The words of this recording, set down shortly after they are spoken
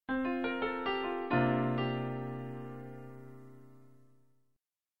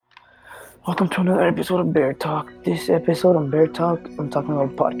Welcome to another episode of Bear Talk. This episode on Bear Talk, I'm talking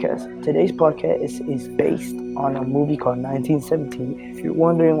about podcast. Today's podcast is based on a movie called 1917. If you're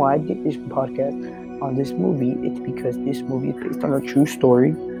wondering why I did this podcast on this movie, it's because this movie is based on a true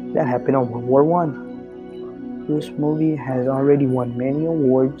story that happened on World War One. This movie has already won many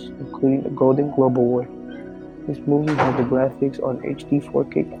awards, including the Golden Globe Award. This movie has the graphics on HD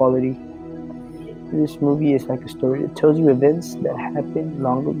 4K quality. This movie is like a story that tells you events that happened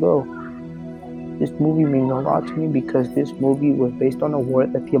long ago. This movie means a lot to me because this movie was based on a war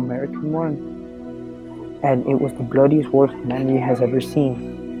that the Americans won, and it was the bloodiest war humanity has ever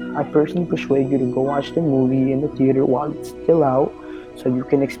seen. I personally persuade you to go watch the movie in the theater while it's still out so you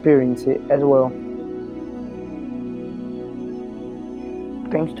can experience it as well.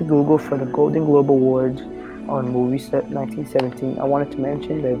 Thanks to Google for the Golden Globe Awards on movie set 1917. I wanted to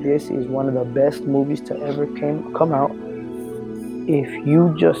mention that this is one of the best movies to ever come out. If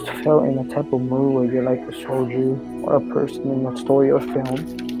you just fell in a type of mood where you're like a soldier or a person in a story or film,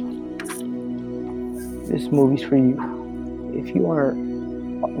 this movie's for you. If you are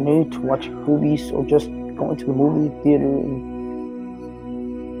new to watching movies or just going to the movie theater in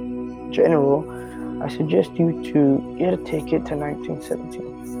general, I suggest you to get a ticket to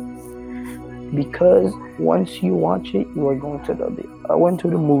 1917 because once you watch it, you are going to love it. I went to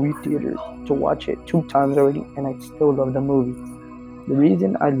the movie theater to watch it 2 times already, and I still love the movie. The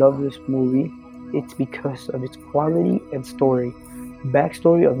reason I love this movie, it's because of its quality and story. The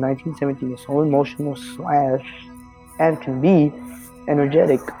backstory of 1917 is so emotional slash and can be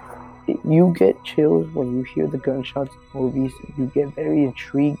energetic. You get chills when you hear the gunshots in movies. You get very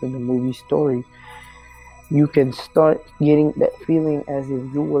intrigued in the movie story. You can start getting that feeling as if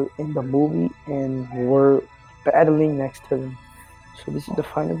you were in the movie and were battling next to them. So this is the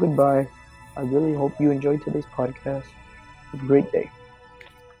final goodbye. I really hope you enjoyed today's podcast. Have a great day.